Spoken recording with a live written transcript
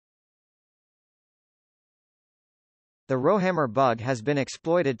the Rowhammer bug has been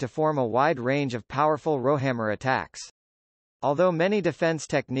exploited to form a wide range of powerful Rowhammer attacks. Although many defense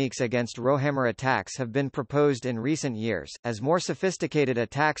techniques against Rowhammer attacks have been proposed in recent years, as more sophisticated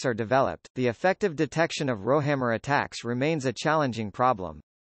attacks are developed, the effective detection of Rowhammer attacks remains a challenging problem.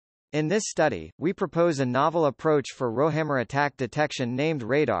 In this study, we propose a novel approach for Rowhammer attack detection named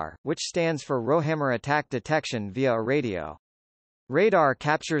radar, which stands for Rowhammer attack detection via a radio. Radar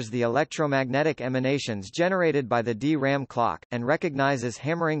captures the electromagnetic emanations generated by the DRAM clock, and recognizes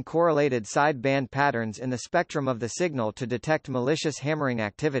hammering correlated sideband patterns in the spectrum of the signal to detect malicious hammering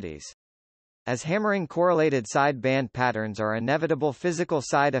activities. As hammering correlated sideband patterns are inevitable physical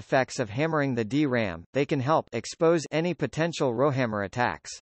side effects of hammering the DRAM, they can help expose any potential Rowhammer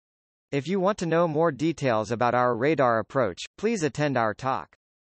attacks. If you want to know more details about our radar approach, please attend our talk.